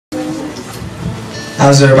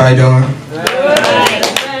How's everybody doing?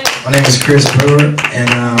 My name is Chris Brewer, and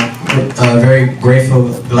I'm very grateful,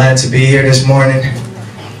 glad to be here this morning.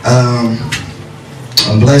 I'm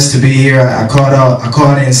blessed to be here. I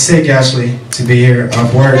called in sick actually to be here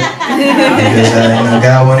off work because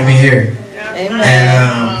God wanted me here. And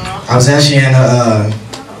I was actually in a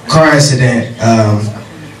car accident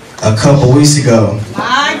a couple weeks ago.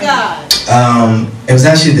 My God! It was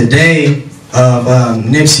actually the day of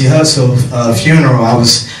Nipsey Hussle's funeral. I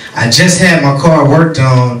just had my car worked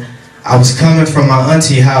on. I was coming from my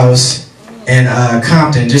auntie house in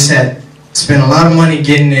Compton. Just had spent a lot of money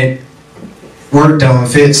getting it worked on,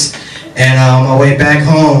 fixed. And on my way back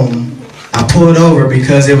home, I pulled over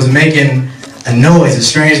because it was making a noise, a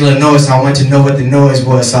strange little noise. So I wanted to know what the noise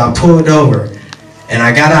was. So I pulled over, and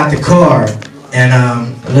I got out the car, and I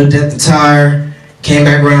looked at the tire. Came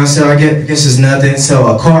back around, so I guess it's nothing. So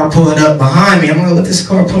a car pulled up behind me. I'm like, what this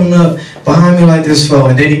car pulling up behind me like this for?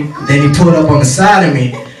 And then he pulled up on the side of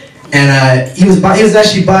me, and he was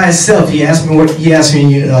actually by himself. He asked me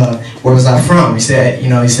where was I from? He said,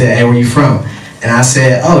 hey, where you from? And I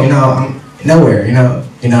said, oh, I'm nowhere,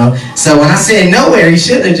 So when I said nowhere, he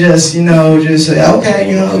should have just said,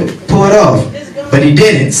 okay, pull it off. But he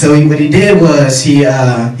didn't. So what he did was he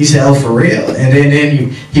said, "Oh, for real?" And then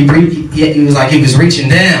he was like he was reaching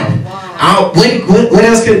down. What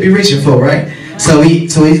else could it be reaching for, right? So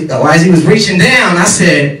as he was reaching down, I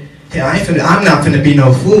said, "Yeah, I'm not finna be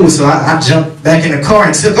no fool." So I jumped back in the car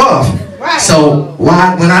and took off. Right. So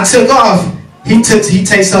when I took off, he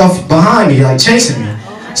takes off behind me, like chasing me.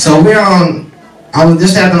 So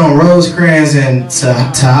this happened on Rosecrans and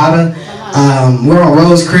Tejada. We're on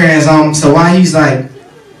Rosecrans, so while he's like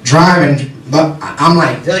driving, but I'm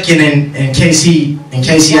like ducking in case he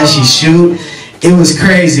actually shoot. It was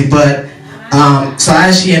crazy, but so I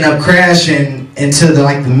actually ended up crashing into the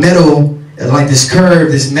middle, like this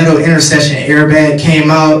curve, this middle intersection. Airbag came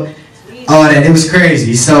out, all that. It was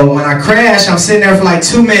crazy. So when I crashed, I'm sitting there for like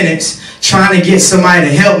 2 minutes trying to get somebody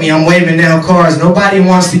to help me. I'm waving down cars. Nobody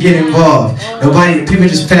wants to get involved. People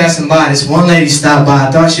just passing by. This one lady stopped by.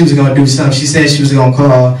 I thought she was going to do something. She said she was going to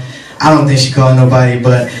call. I don't think she called nobody,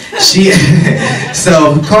 but she,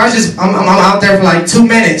 so cars just, I'm out there for like 2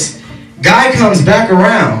 minutes. Guy comes back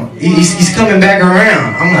around. He's coming back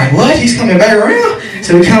around. I'm like, what? He's coming back around?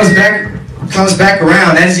 So he comes back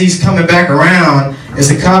around. As he's coming back around,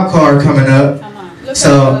 there's a cop car coming up.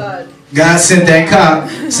 So God sent that cop,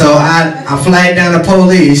 so I flagged down the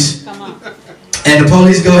police, and the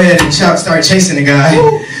police go ahead and start chasing the guy.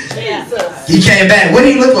 He came back. What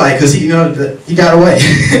did he look like? Because he got away.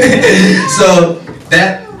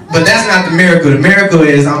 But that's not the miracle. The miracle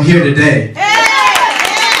is I'm here today.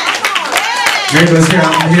 Miracle is here.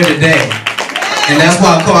 I'm here today, and that's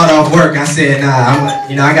why I called off work. I said,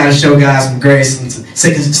 nah, I got to show God some grace and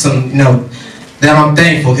some, that I'm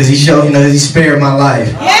thankful because He showed, He spared my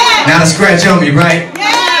life. Not a scratch on me, right?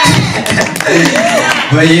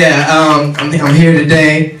 But yeah, I'm here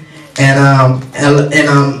today, and I'm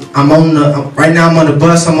on the right now. I'm on the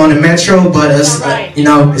bus. I'm on the metro, but it's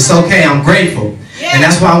okay. I'm grateful, and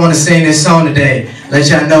that's why I want to sing this song today. Let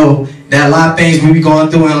y'all know that a lot of things we be going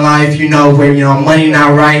through in life, where money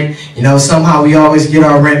not right. Somehow we always get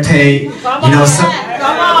our rent paid. We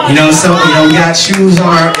got shoes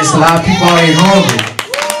on. It's a lot of people already hungry.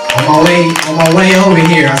 On my way over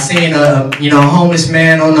here, I seen a homeless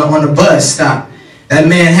man on the bus stop. That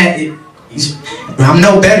man I'm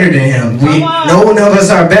no better than him. No one of us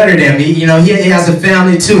are better than me. He has a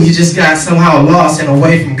family too. He just got somehow lost and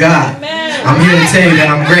away from God. I'm here to tell you that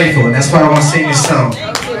I'm grateful, and that's why I want to sing this song.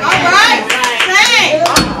 All right, sing.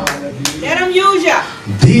 Let him use ya.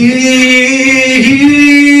 Be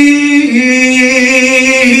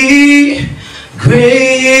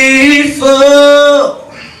grateful.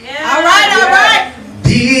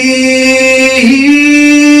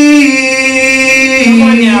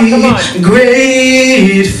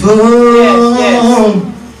 Grateful.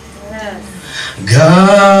 Yes.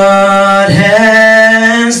 God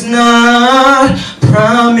has not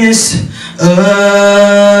promised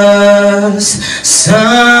us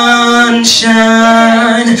sunshine.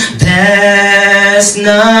 That's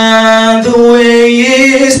not the way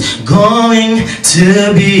it's going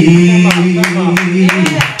to be.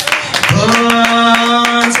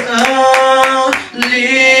 But a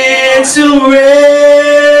little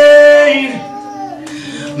rain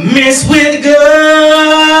mixed with God's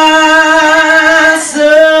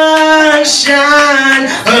sunshine,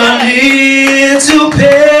 a little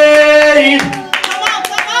pain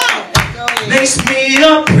makes me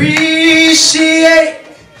appreciate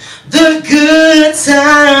the good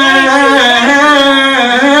times.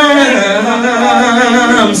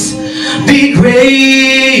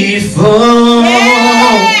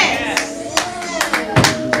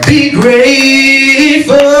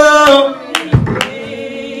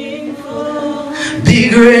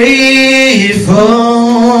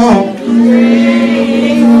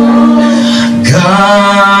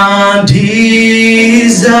 God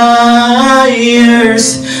desires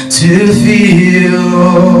to feel.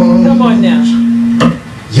 Come on now.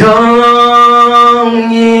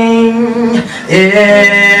 Longing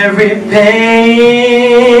every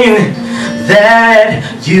pain that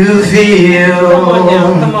you feel. Come on now,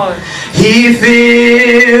 come on. He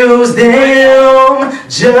feels them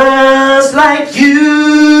just like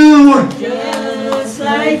you. Just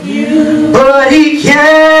like you. But he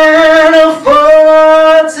can't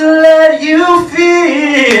afford to let you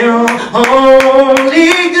feel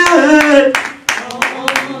only good.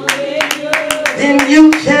 Then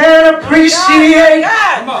you can appreciate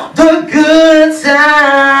the good times.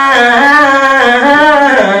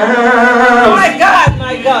 My God,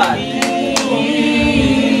 my God.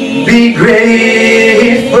 Be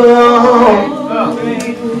grateful,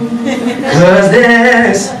 'cause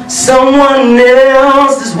there's someone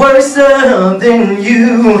else that's worse than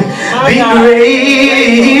you. Be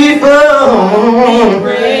grateful,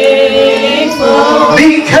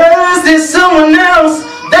 because there's someone else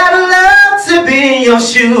that'll love to be in your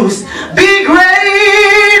shoes. Be grateful.